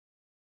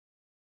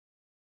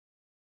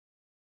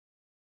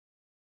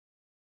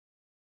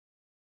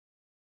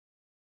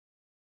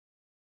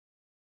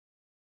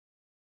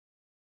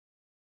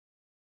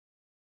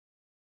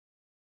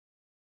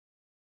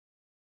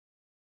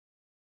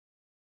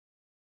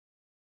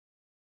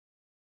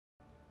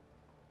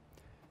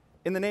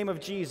In the name of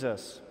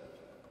Jesus.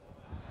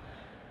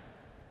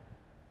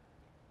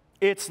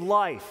 It's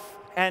life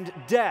and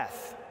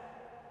death.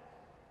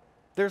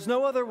 There's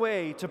no other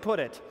way to put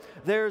it.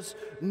 There's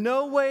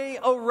no way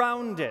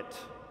around it.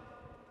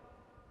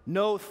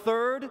 No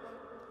third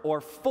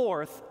or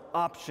fourth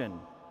option.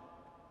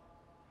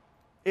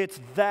 It's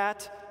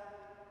that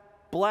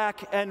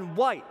black and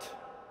white,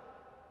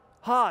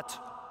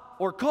 hot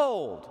or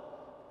cold,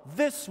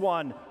 this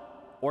one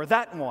or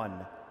that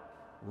one,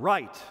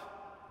 right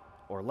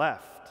or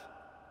left.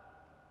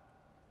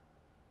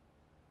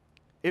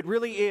 It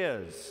really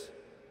is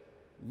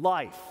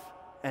life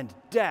and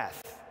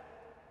death,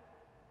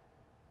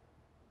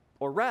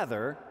 or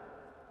rather,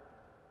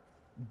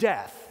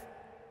 death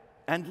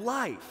and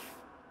life.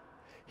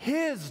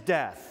 His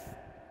death,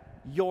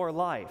 your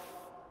life.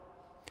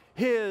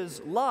 His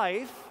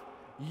life,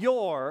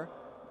 your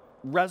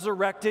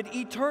resurrected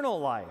eternal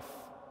life.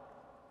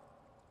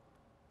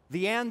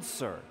 The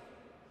answer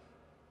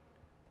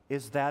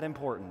is that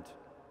important.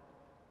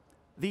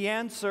 The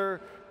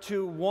answer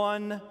to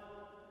one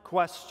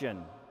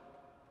question: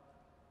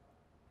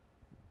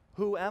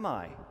 who am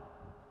I?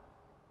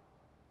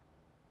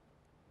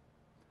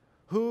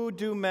 Who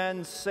do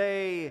men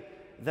say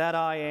that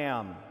I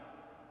am?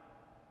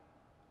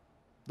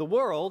 The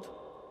world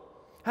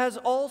has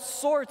all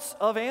sorts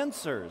of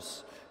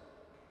answers.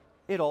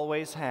 It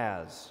always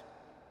has.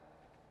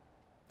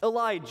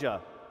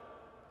 Elijah,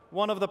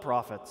 one of the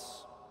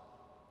prophets.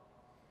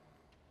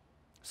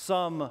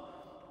 Some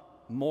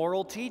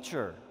moral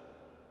teacher,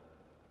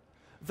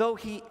 though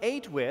he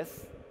ate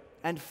with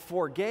and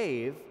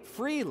forgave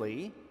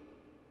freely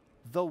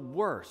the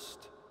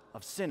worst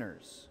of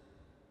sinners.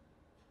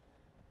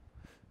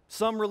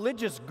 Some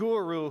religious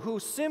guru who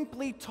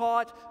simply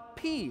taught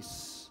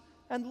peace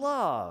and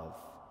love,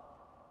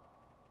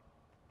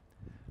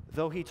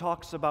 though he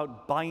talks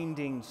about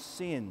binding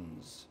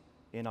sins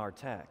in our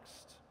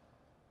text.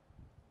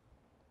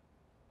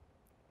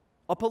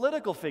 A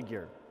political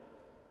figure,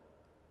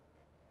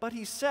 but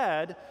he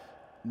said,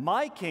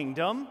 "My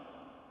kingdom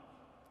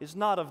is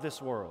not of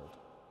this world."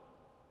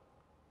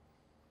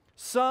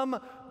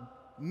 Some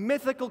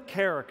mythical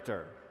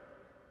character,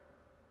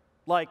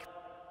 like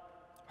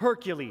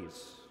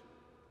Hercules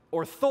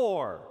or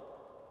Thor,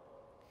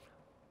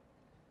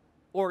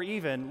 or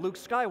even Luke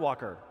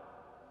Skywalker.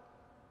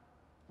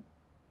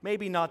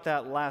 Maybe not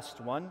that last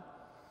one,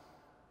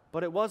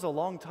 but it was a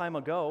long time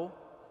ago.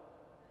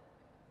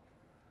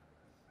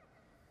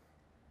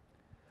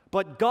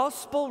 But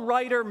gospel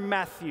writer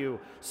Matthew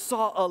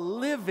saw a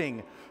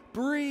living,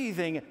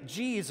 breathing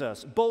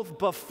Jesus both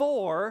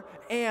before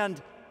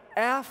and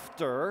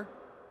after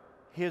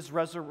his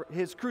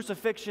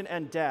crucifixion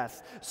and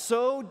death.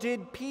 So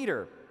did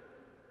Peter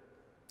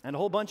and a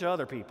whole bunch of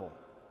other people.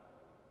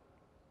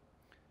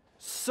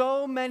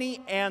 So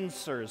many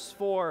answers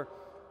for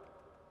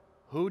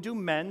who do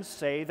men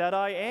say that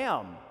I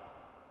am?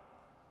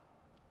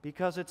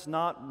 Because it's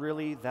not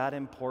really that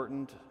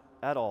important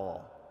at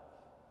all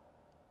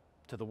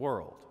to the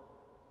world.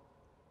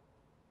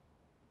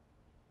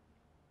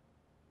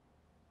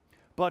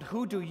 But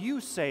who do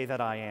you say that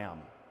I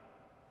am?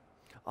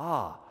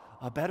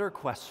 A better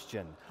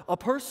question, a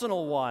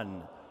personal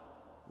one,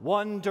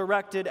 one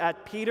directed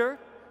at Peter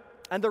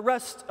and the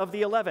rest of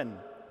the 11,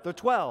 the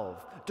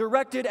 12,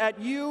 directed at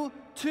you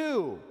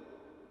too.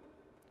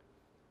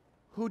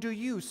 Who do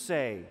you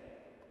say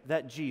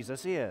that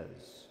Jesus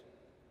is?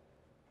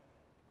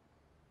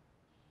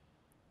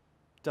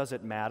 Does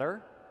it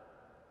matter?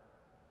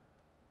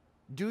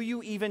 Do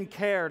you even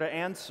care to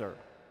answer?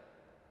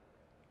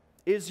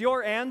 Is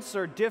your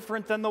answer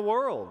different than the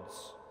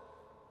world's?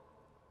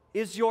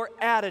 Is your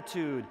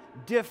attitude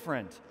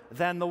different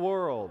than the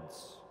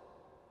world's?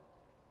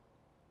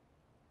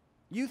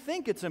 You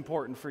think it's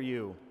important for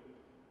you,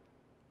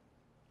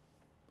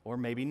 or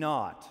maybe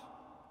not.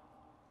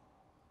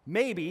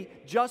 Maybe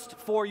just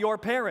for your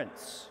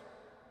parents,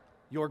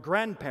 your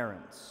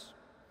grandparents.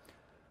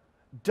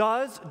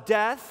 Does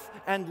death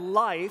and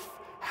life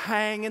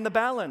hang in the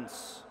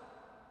balance?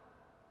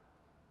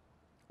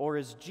 Or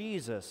is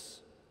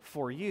Jesus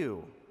for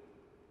you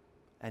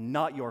and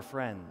not your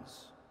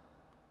friends?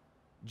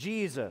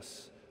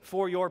 Jesus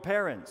for your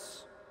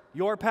parents,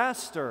 your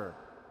pastor,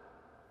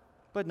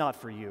 but not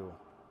for you.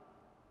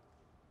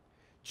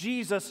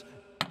 Jesus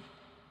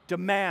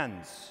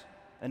demands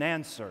an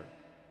answer.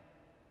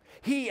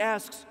 He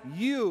asks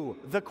you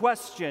the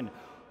question,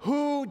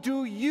 who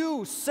do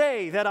you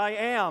say that I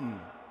am?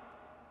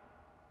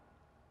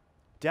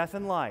 Death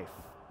and life,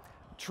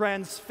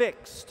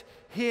 transfixed,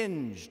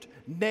 hinged,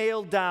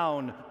 nailed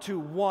down to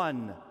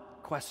one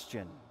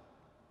question.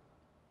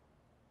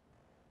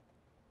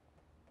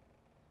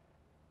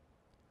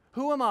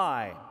 Who am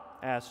I?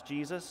 Asked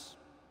Jesus.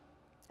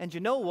 And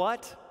you know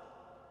what?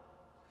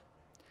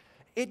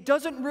 It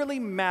doesn't really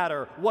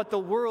matter what the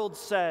world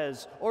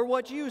says or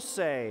what you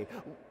say.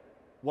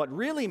 What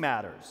really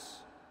matters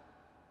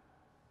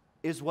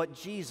is what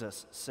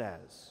Jesus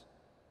says.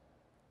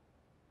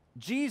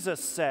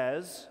 Jesus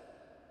says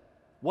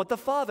what the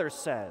Father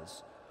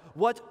says,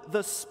 what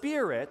the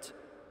Spirit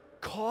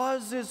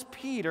causes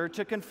Peter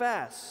to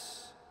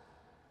confess.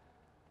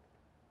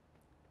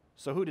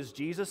 So who does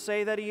Jesus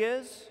say that he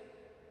is?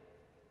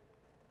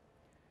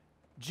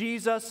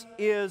 Jesus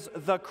is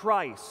the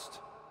Christ,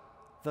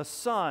 the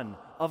Son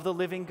of the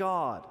living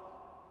God.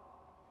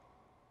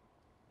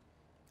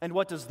 And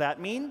what does that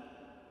mean?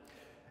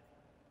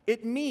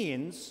 It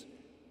means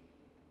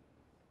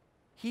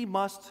he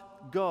must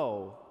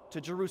go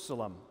to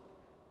Jerusalem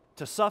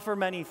to suffer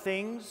many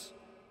things,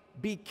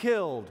 be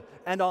killed,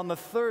 and on the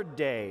third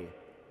day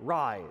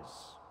rise.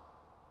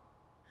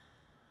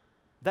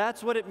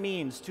 That's what it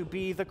means to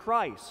be the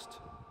Christ,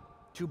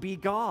 to be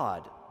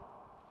God,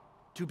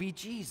 to be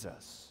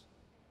Jesus,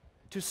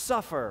 to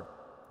suffer,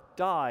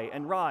 die,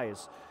 and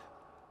rise.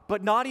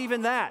 But not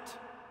even that.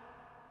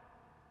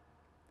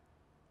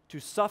 To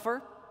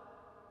suffer,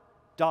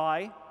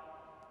 die,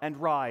 and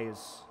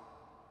rise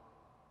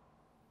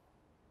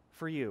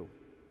for you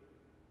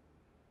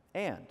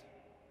and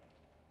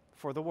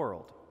for the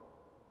world.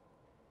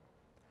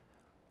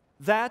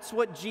 That's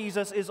what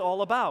Jesus is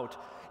all about.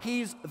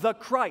 He's the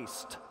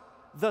Christ,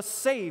 the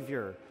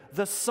Savior,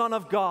 the Son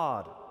of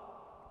God.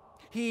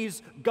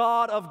 He's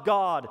God of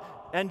God,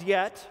 and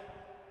yet,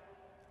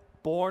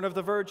 born of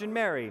the Virgin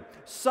Mary,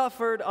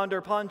 suffered under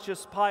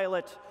Pontius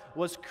Pilate,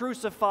 was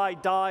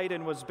crucified, died,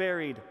 and was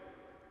buried.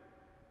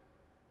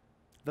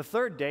 The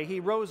third day he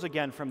rose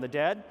again from the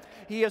dead.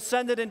 He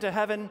ascended into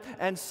heaven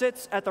and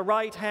sits at the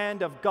right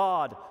hand of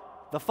God,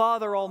 the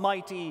Father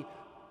Almighty.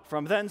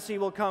 From thence he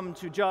will come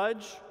to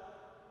judge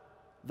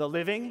the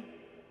living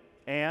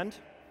and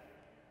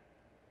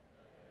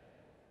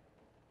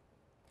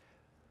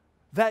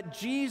that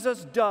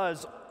Jesus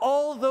does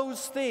all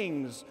those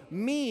things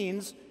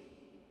means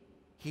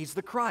he's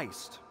the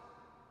Christ,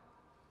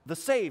 the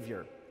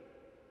Savior,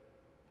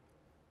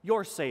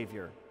 your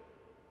Savior,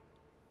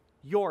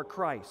 your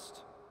Christ.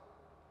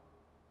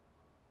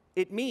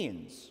 It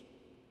means,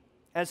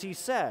 as he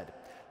said,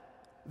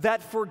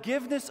 that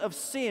forgiveness of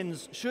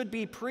sins should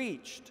be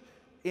preached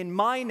in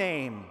my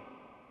name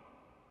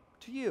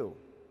to you.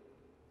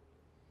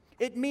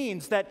 It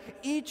means that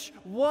each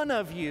one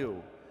of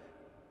you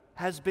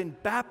has been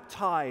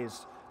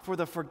baptized for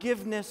the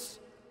forgiveness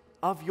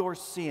of your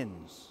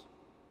sins,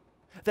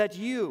 that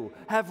you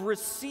have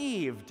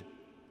received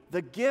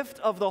the gift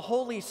of the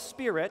Holy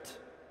Spirit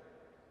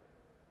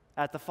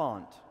at the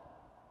font.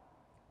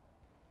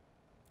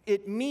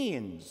 It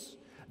means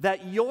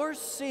that your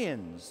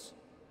sins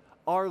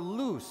are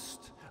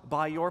loosed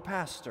by your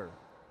pastor.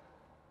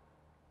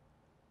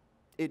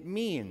 It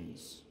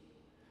means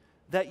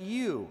that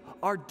you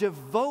are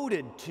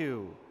devoted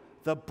to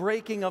the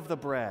breaking of the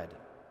bread,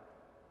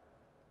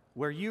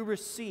 where you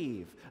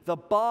receive the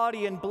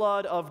body and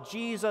blood of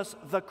Jesus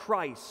the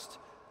Christ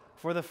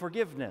for the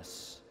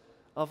forgiveness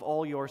of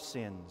all your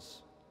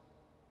sins.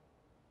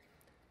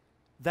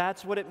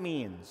 That's what it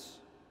means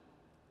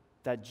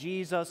that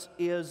Jesus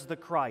is the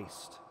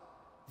Christ,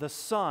 the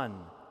Son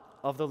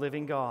of the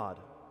living God.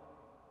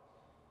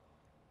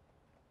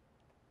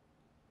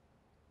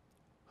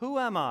 Who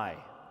am I?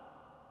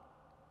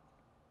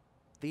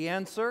 The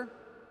answer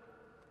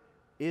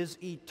is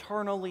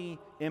eternally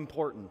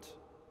important.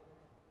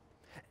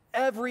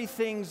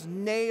 Everything's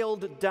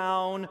nailed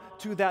down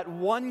to that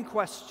one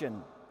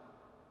question: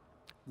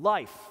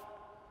 life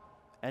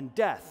and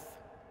death.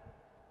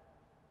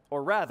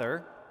 Or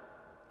rather,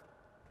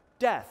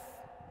 death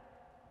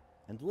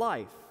and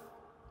life.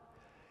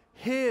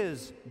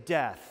 His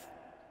death,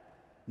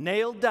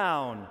 nailed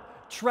down,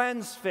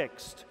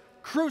 transfixed,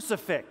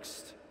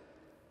 crucifixed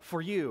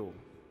for you.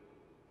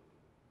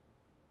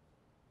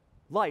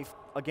 Life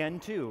again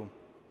too.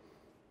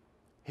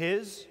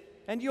 His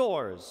and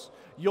yours.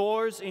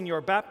 Yours in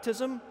your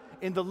baptism,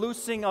 in the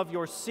loosing of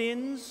your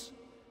sins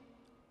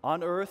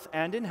on earth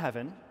and in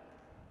heaven.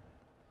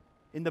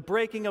 In the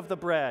breaking of the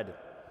bread,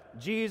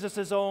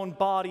 Jesus' own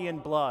body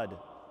and blood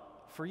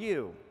for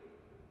you.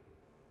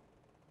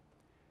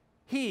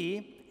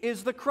 He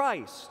is the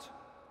Christ,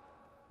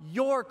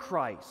 your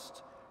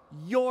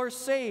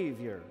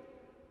Savior.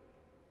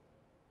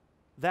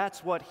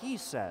 That's what he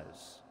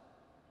says.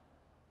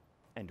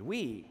 And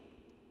we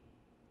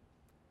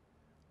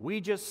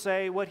just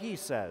say what he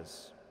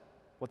says,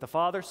 what the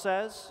Father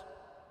says,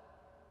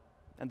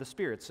 and the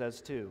Spirit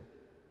says too.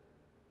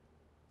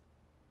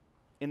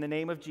 In the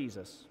name of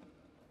Jesus.